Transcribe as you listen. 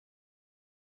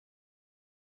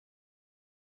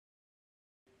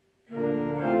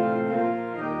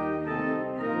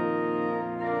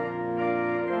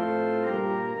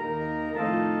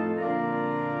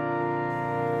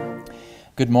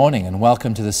Good morning and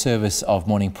welcome to the service of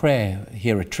morning prayer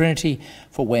here at Trinity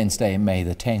for Wednesday, May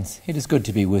the 10th. It is good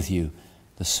to be with you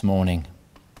this morning.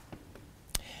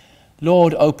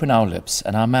 Lord, open our lips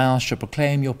and our mouths shall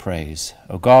proclaim your praise.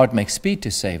 O God, make speed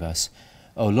to save us.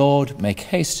 O Lord, make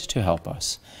haste to help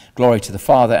us. Glory to the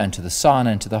Father and to the Son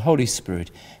and to the Holy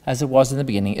Spirit, as it was in the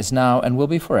beginning, is now, and will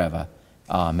be forever.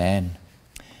 Amen.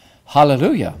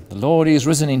 Hallelujah. The Lord is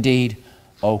risen indeed.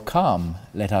 O come,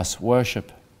 let us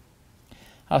worship.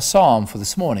 Our psalm for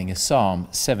this morning is Psalm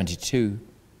 72,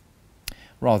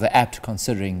 rather apt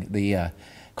considering the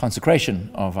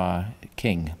consecration of our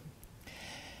King.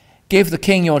 Give the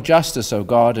King your justice, O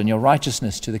God, and your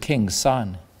righteousness to the King's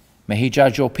Son. May he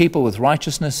judge your people with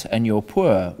righteousness and your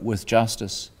poor with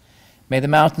justice. May the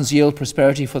mountains yield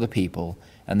prosperity for the people,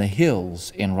 and the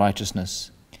hills in righteousness.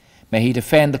 May he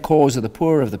defend the cause of the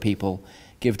poor of the people,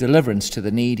 give deliverance to the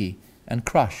needy, and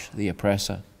crush the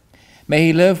oppressor. May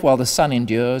he live while the sun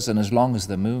endures and as long as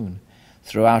the moon,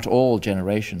 throughout all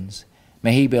generations.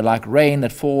 May he be like rain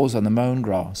that falls on the mown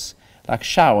grass, like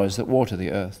showers that water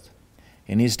the earth.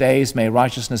 In his days may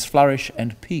righteousness flourish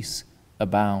and peace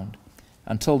abound,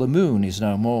 until the moon is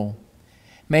no more.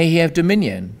 May he have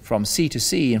dominion from sea to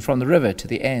sea and from the river to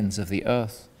the ends of the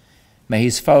earth. May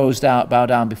his foes bow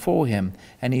down before him,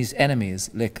 and his enemies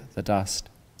lick the dust.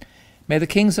 May the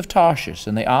kings of Tarshish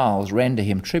and the isles render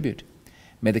him tribute.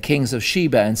 May the kings of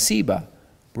Sheba and Seba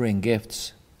bring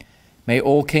gifts. May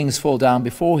all kings fall down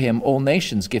before him, all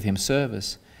nations give him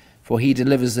service. For he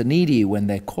delivers the needy when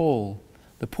they call,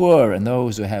 the poor and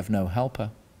those who have no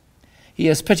helper. He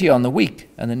has pity on the weak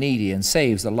and the needy and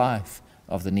saves the life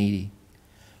of the needy.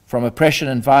 From oppression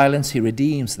and violence he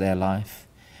redeems their life,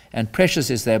 and precious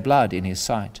is their blood in his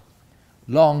sight.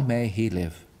 Long may he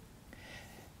live.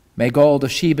 May gold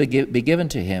of Sheba be given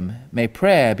to him, may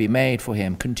prayer be made for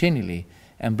him continually,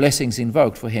 and blessings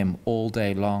invoked for him all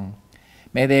day long.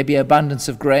 May there be abundance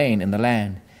of grain in the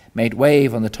land, may it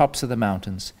wave on the tops of the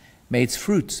mountains, may its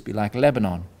fruits be like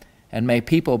Lebanon, and may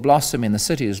people blossom in the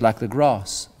cities like the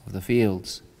grass of the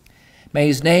fields. May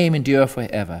his name endure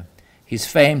forever, his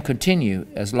fame continue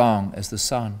as long as the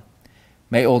sun.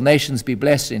 May all nations be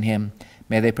blessed in him,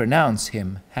 may they pronounce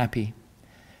him happy.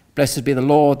 Blessed be the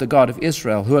Lord, the God of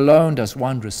Israel, who alone does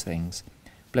wondrous things.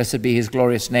 Blessed be his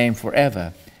glorious name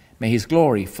forever. May his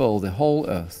glory fill the whole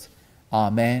earth.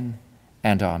 Amen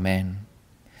and amen.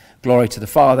 Glory to the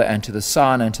Father, and to the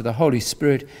Son, and to the Holy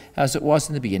Spirit, as it was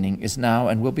in the beginning, is now,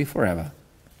 and will be forever.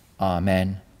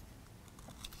 Amen.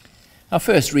 Our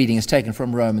first reading is taken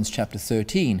from Romans chapter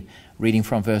 13, reading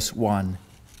from verse 1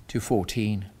 to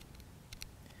 14.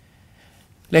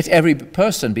 Let every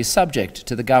person be subject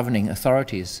to the governing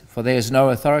authorities, for there is no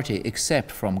authority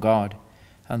except from God,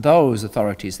 and those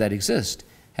authorities that exist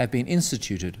have been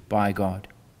instituted by God.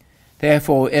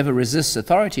 Therefore, whoever resists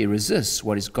authority resists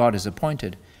what God has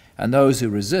appointed, and those who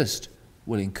resist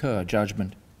will incur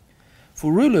judgment.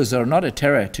 For rulers are not a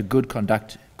terror to good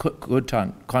conduct,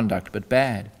 but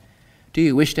bad. Do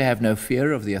you wish to have no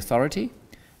fear of the authority?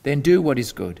 Then do what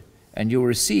is good, and you will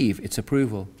receive its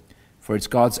approval, for it's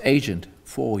God's agent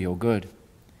for your good.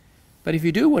 But if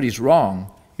you do what is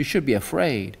wrong, you should be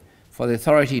afraid, for the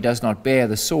authority does not bear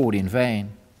the sword in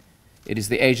vain. It is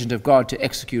the agent of God to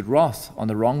execute wrath on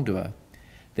the wrongdoer.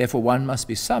 Therefore one must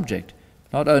be subject,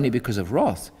 not only because of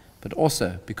wrath, but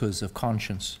also because of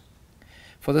conscience.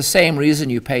 For the same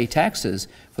reason you pay taxes,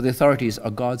 for the authorities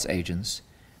are God's agents,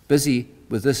 busy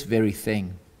with this very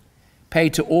thing. Pay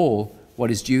to all what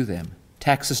is due them,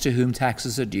 taxes to whom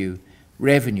taxes are due,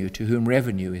 revenue to whom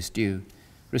revenue is due,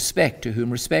 respect to whom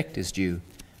respect is due,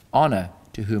 honor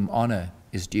to whom honor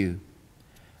is due.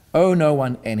 Owe no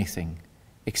one anything,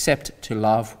 except to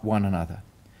love one another.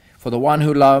 For the one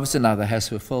who loves another has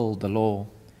fulfilled the law.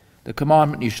 The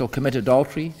commandment, you shall commit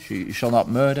adultery, you shall not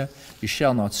murder, you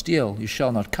shall not steal, you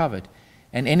shall not covet,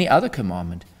 and any other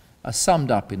commandment are summed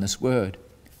up in this word: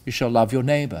 you shall love your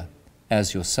neighbor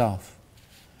as yourself.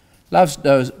 Love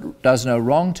does no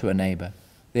wrong to a neighbor,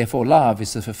 therefore love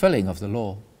is the fulfilling of the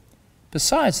law.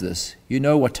 Besides this, you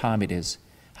know what time it is,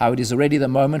 how it is already the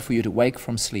moment for you to wake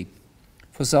from sleep.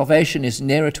 For salvation is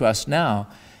nearer to us now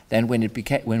than when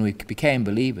we became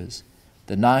believers.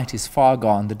 The night is far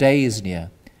gone, the day is near.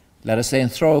 Let us then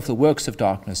throw off the works of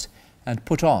darkness and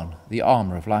put on the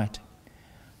armor of light.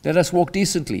 Let us walk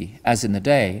decently as in the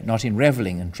day, not in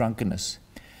reveling and drunkenness,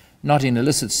 not in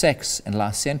illicit sex and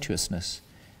licentiousness,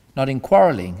 not in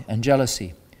quarreling and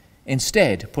jealousy.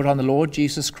 Instead, put on the Lord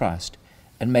Jesus Christ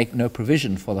and make no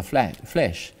provision for the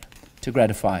flesh to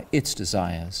gratify its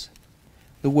desires.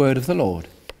 The word of the Lord.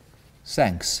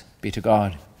 Thanks be to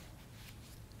God.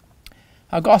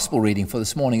 Our gospel reading for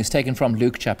this morning is taken from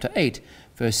Luke chapter 8,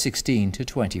 verse 16 to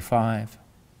 25.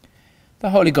 The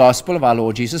Holy Gospel of our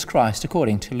Lord Jesus Christ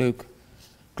according to Luke.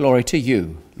 Glory to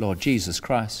you, Lord Jesus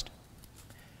Christ.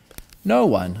 No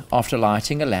one, after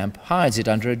lighting a lamp, hides it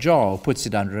under a jar or puts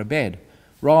it under a bed.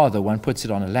 Rather, one puts it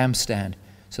on a lampstand,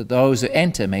 so that those who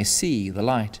enter may see the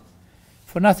light.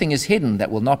 For nothing is hidden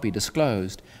that will not be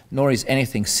disclosed, nor is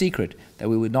anything secret that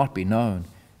will not be known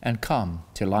and come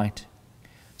to light.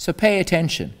 So pay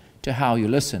attention to how you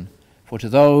listen, for to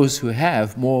those who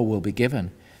have more will be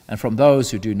given, and from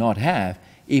those who do not have,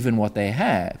 even what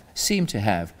they seem to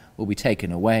have, will be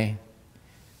taken away.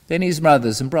 Then his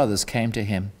mothers and brothers came to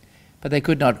him, but they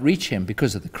could not reach him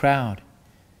because of the crowd.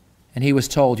 And he was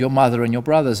told, "Your mother and your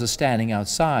brothers are standing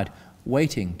outside,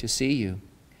 waiting to see you."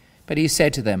 But he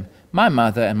said to them, "My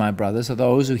mother and my brothers are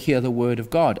those who hear the word of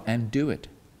God and do it."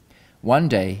 One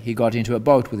day he got into a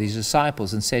boat with his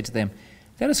disciples and said to them,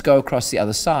 "Let us go across the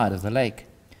other side of the lake."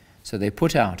 So they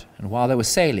put out, and while they were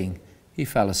sailing, he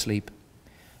fell asleep.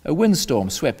 A windstorm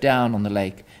swept down on the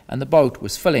lake, and the boat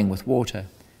was filling with water,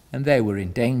 and they were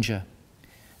in danger.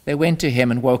 They went to him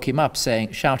and woke him up,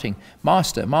 shouting,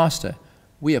 "Master, Master,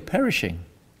 we are perishing."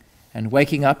 And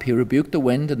waking up, he rebuked the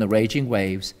wind and the raging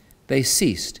waves. They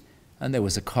ceased, and there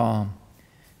was a calm.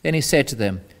 Then he said to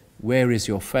them, "Where is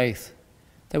your faith?"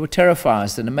 They were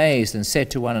terrified and amazed, and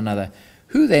said to one another,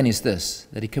 "Who then is this,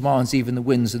 that he commands even the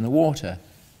winds and the water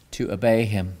to obey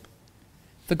him?"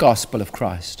 The Gospel of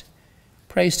Christ.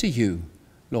 Praise to you,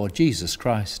 Lord Jesus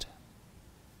Christ.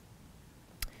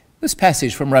 This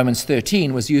passage from Romans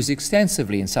 13 was used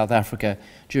extensively in South Africa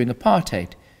during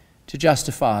apartheid to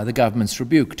justify the government's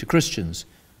rebuke to Christians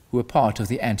who were part of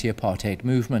the anti-apartheid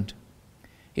movement.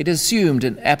 It assumed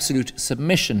an absolute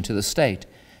submission to the state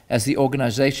as the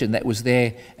organization that was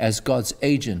there as God's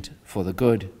agent for the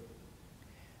good.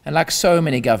 And like so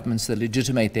many governments that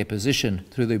legitimate their position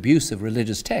through the abuse of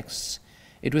religious texts,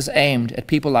 it was aimed at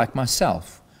people like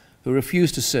myself who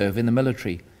refused to serve in the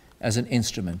military as an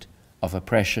instrument of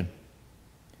oppression.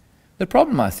 The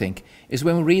problem, I think, is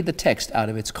when we read the text out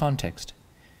of its context.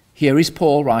 Here is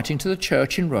Paul writing to the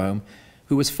church in Rome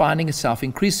who was finding itself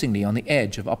increasingly on the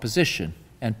edge of opposition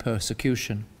and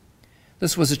persecution.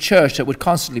 This was a church that would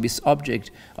constantly be object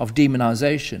of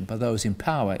demonization by those in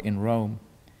power in Rome.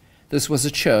 This was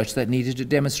a church that needed to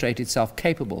demonstrate itself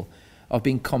capable of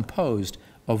being composed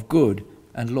of good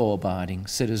and law-abiding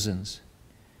citizens.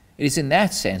 It is in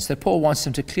that sense that Paul wants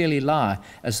them to clearly lie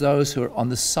as those who are on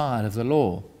the side of the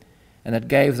law, and that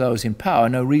gave those in power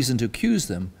no reason to accuse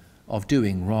them of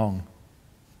doing wrong.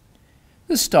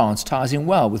 This stance ties in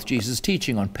well with Jesus'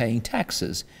 teaching on paying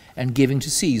taxes and giving to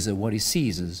Caesar what is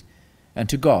Caesar's, and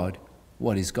to God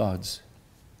what is God's.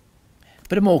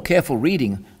 But a more careful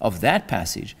reading of that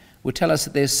passage would tell us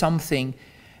that there's something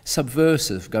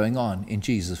subversive going on in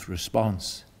Jesus'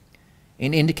 response.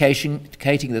 In indicating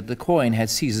that the coin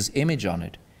had Caesar's image on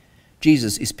it,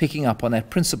 Jesus is picking up on that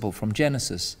principle from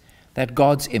Genesis, that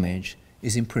God's image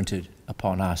is imprinted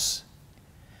upon us.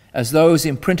 As those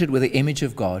imprinted with the image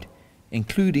of God,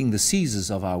 including the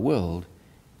Caesars of our world,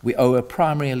 we owe a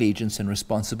primary allegiance and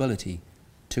responsibility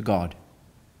to God.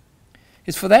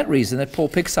 It's for that reason that Paul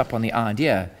picks up on the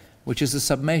idea, which is the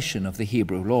summation of the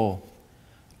Hebrew law.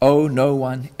 Owe no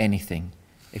one anything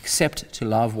except to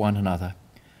love one another,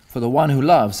 for the one who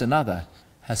loves another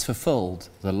has fulfilled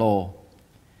the law.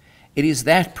 It is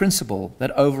that principle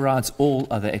that overrides all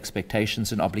other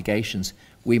expectations and obligations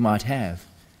we might have,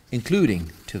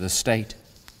 including to the state.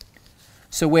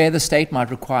 So where the state might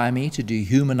require me to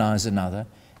dehumanize another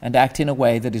and act in a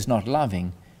way that is not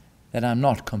loving, then I'm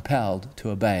not compelled to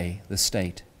obey the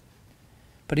state.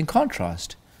 But in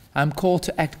contrast, I'm called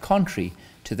to act contrary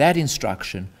to that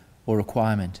instruction or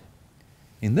requirement.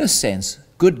 In this sense,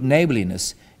 good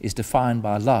neighborliness is defined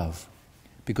by love,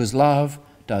 because love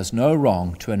does no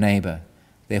wrong to a neighbor.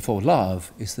 Therefore,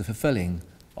 love is the fulfilling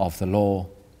of the law.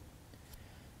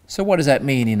 So what does that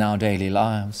mean in our daily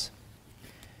lives?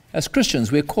 As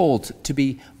Christians, we're called to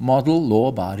be model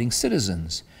law-abiding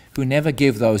citizens who never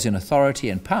give those in authority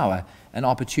and power an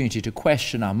opportunity to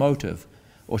question our motive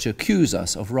or to accuse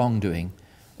us of wrongdoing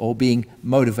or being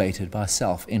motivated by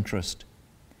self-interest.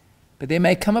 But there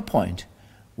may come a point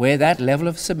where that level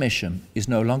of submission is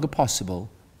no longer possible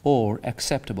or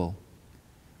acceptable.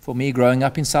 For me, growing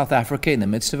up in South Africa in the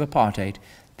midst of apartheid,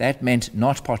 that meant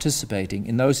not participating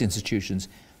in those institutions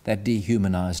that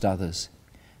dehumanized others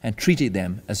and treated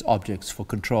them as objects for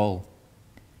control.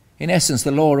 In essence,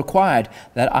 the law required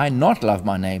that I not love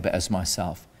my neighbor as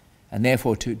myself, and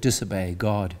therefore to disobey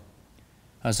God.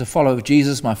 As a follower of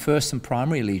Jesus, my first and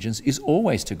primary allegiance is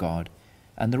always to God,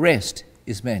 and the rest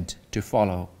is meant to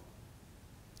follow.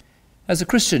 As a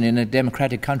Christian in a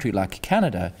democratic country like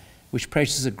Canada, which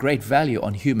places a great value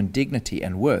on human dignity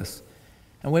and worth,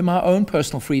 and where my own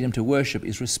personal freedom to worship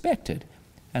is respected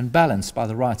and balanced by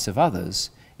the rights of others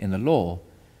in the law,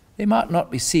 there might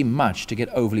not seem much to get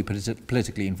overly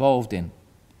politically involved in.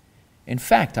 In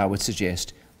fact, I would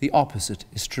suggest the opposite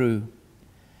is true.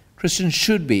 Christians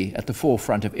should be at the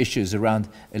forefront of issues around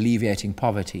alleviating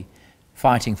poverty,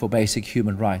 fighting for basic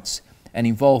human rights, and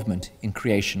involvement in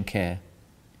creation care.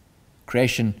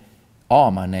 Creation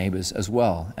are my neighbors as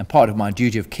well, and part of my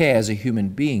duty of care as a human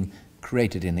being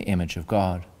created in the image of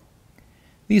God.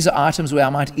 These are items where I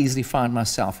might easily find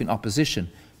myself in opposition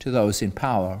to those in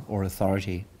power or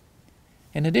authority.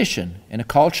 In addition, in a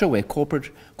culture where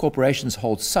corporations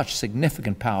hold such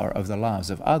significant power over the lives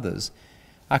of others,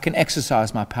 I can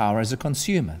exercise my power as a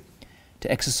consumer, to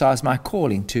exercise my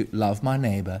calling to love my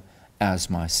neighbor as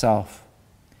myself.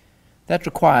 That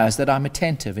requires that I'm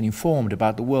attentive and informed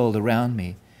about the world around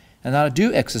me, and that I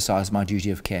do exercise my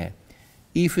duty of care,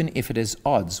 even if it is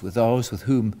odds with those with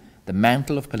whom the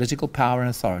mantle of political power and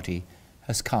authority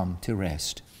has come to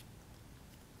rest.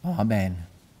 Amen.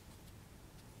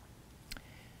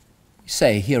 We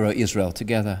say, Hear, O Israel,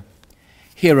 together.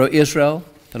 Hear, O Israel,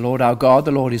 the Lord our God,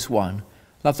 the Lord is one.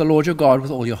 Love the Lord your God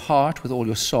with all your heart, with all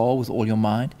your soul, with all your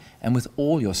mind, and with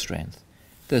all your strength.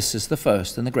 This is the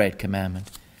first and the great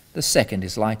commandment. The second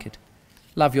is like it.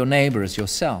 Love your neighbor as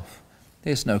yourself.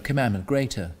 There is no commandment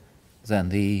greater than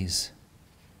these.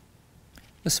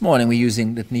 This morning we're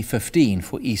using Litany 15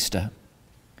 for Easter.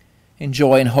 In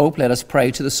joy and hope, let us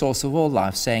pray to the source of all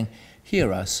life, saying,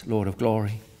 Hear us, Lord of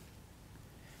glory.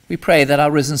 We pray that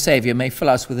our risen Savior may fill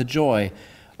us with the joy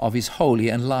of his holy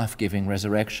and life-giving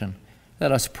resurrection.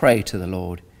 Let us pray to the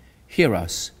Lord. Hear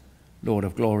us, Lord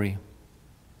of glory.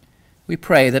 We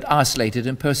pray that isolated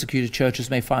and persecuted churches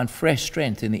may find fresh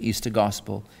strength in the Easter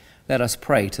gospel. Let us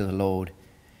pray to the Lord.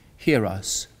 Hear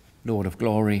us, Lord of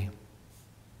glory.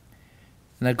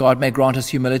 And that God may grant us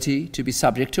humility to be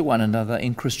subject to one another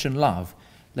in Christian love.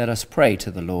 Let us pray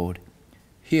to the Lord.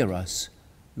 Hear us,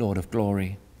 Lord of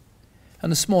glory.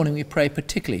 And this morning we pray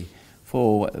particularly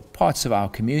for parts of our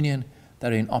communion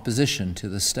that are in opposition to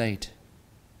the state.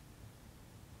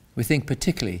 We think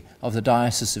particularly of the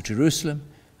Diocese of Jerusalem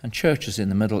and churches in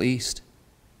the Middle East.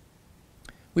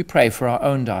 We pray for our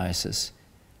own diocese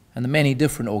and the many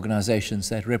different organizations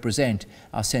that represent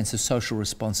our sense of social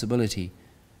responsibility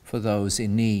for those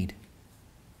in need.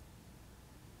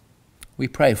 We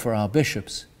pray for our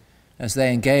bishops as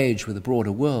they engage with the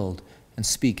broader world and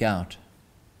speak out.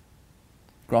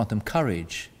 Grant them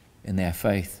courage in their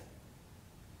faith.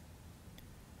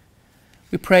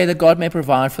 We pray that God may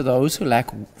provide for those who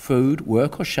lack food,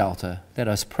 work, or shelter. Let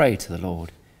us pray to the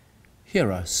Lord.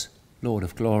 Hear us, Lord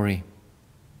of glory.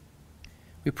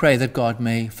 We pray that God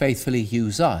may faithfully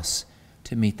use us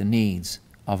to meet the needs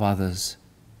of others.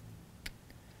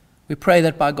 We pray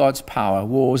that by God's power,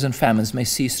 wars and famines may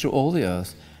cease through all the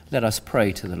earth. Let us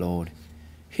pray to the Lord.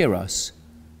 Hear us,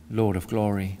 Lord of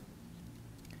glory.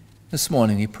 This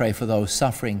morning we pray for those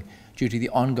suffering due to the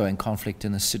ongoing conflict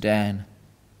in the Sudan.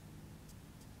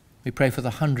 We pray for the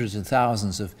hundreds and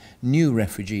thousands of new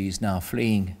refugees now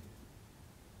fleeing.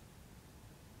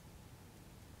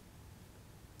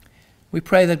 We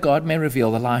pray that God may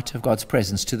reveal the light of God's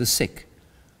presence to the sick,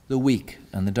 the weak,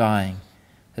 and the dying,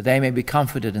 that they may be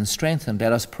comforted and strengthened.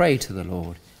 Let us pray to the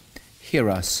Lord. Hear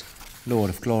us, Lord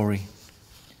of glory.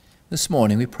 This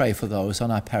morning we pray for those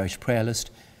on our parish prayer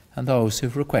list and those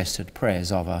who've requested prayers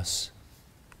of us.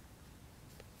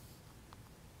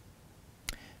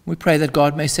 We pray that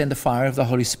God may send the fire of the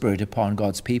Holy Spirit upon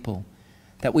God's people,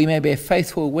 that we may be a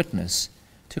faithful witness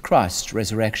to Christ's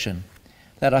resurrection.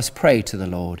 Let us pray to the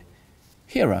Lord.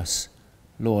 Hear us,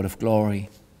 Lord of glory.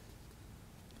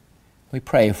 We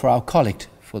pray for our collect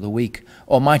for the week.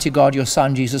 Almighty God, your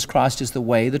Son, Jesus Christ, is the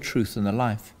way, the truth, and the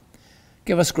life.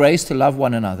 Give us grace to love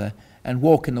one another and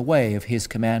walk in the way of his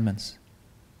commandments,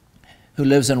 who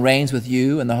lives and reigns with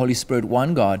you and the Holy Spirit,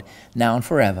 one God, now and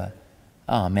forever.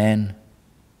 Amen.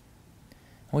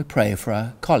 And we pray for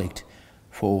our collect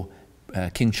for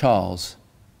King Charles.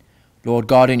 Lord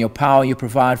God, in your power you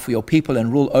provide for your people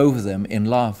and rule over them in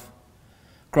love.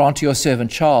 Grant to your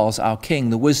servant Charles, our King,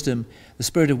 the wisdom, the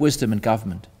spirit of wisdom and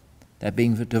government, that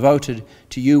being devoted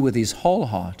to you with his whole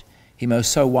heart, he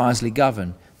most so wisely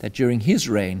govern that during his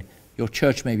reign your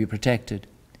church may be protected,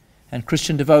 and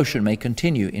Christian devotion may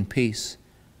continue in peace,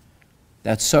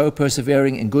 that so,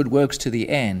 persevering in good works to the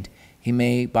end, he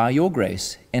may, by your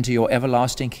grace, enter your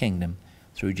everlasting kingdom,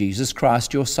 through Jesus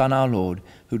Christ, your Son, our Lord,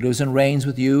 who lives and reigns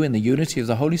with you in the unity of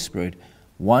the Holy Spirit,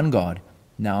 one God,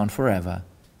 now and forever.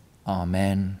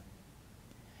 Amen.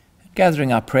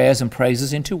 Gathering our prayers and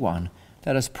praises into one,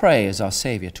 let us pray as our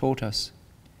Saviour taught us.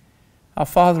 Our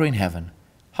Father in heaven,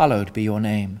 hallowed be your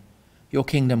name. Your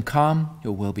kingdom come,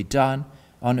 your will be done,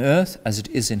 on earth as it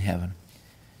is in heaven.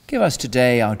 Give us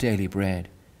today our daily bread.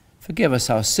 Forgive us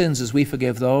our sins as we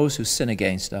forgive those who sin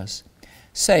against us.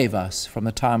 Save us from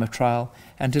the time of trial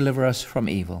and deliver us from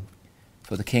evil.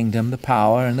 For the kingdom, the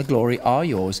power, and the glory are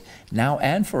yours, now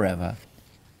and forever.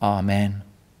 Amen.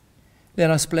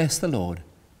 Let us bless the Lord.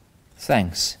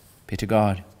 Thanks be to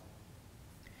God.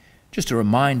 Just a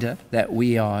reminder that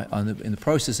we are in the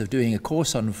process of doing a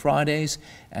course on Fridays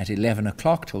at 11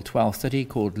 o'clock till 12:30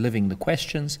 called Living the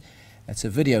Questions. It's a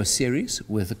video series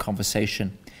with a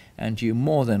conversation, and you're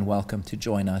more than welcome to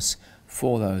join us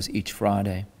for those each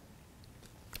Friday.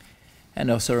 And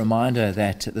also a reminder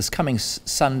that this coming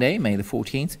Sunday, May the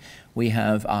 14th, we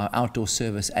have our outdoor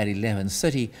service at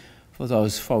 11:30 for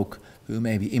those folk who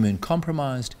may be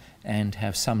immune-compromised and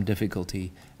have some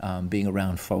difficulty being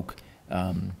around folk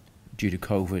due to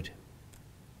COVID.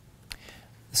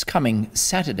 This coming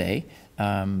Saturday,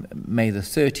 May the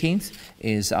 13th,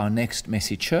 is our next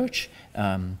Messy Church,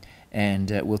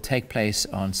 and will take place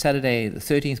on Saturday the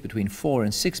 13th between 4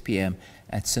 and 6 p.m.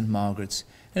 at St. Margaret's.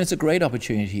 And it's a great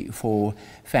opportunity for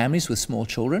families with small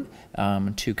children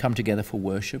to come together for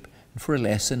worship, and for a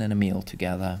lesson and a meal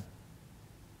together.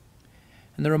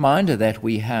 And the reminder that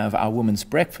we have our women's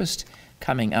breakfast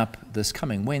coming up this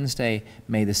coming Wednesday,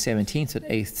 May the 17th at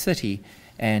 8:30,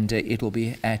 and it will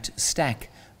be at Stack,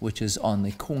 which is on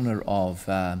the corner of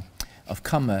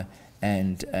Cummer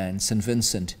and St.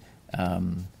 Vincent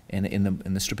in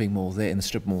the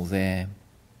strip mall there.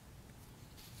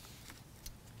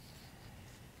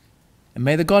 And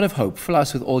may the God of hope fill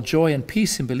us with all joy and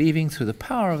peace in believing through the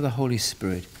power of the Holy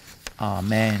Spirit.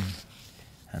 Amen.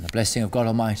 And the blessing of God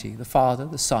Almighty, the Father,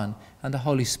 the Son, and the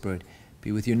Holy Spirit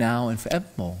be with you now and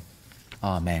forevermore.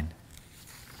 Amen.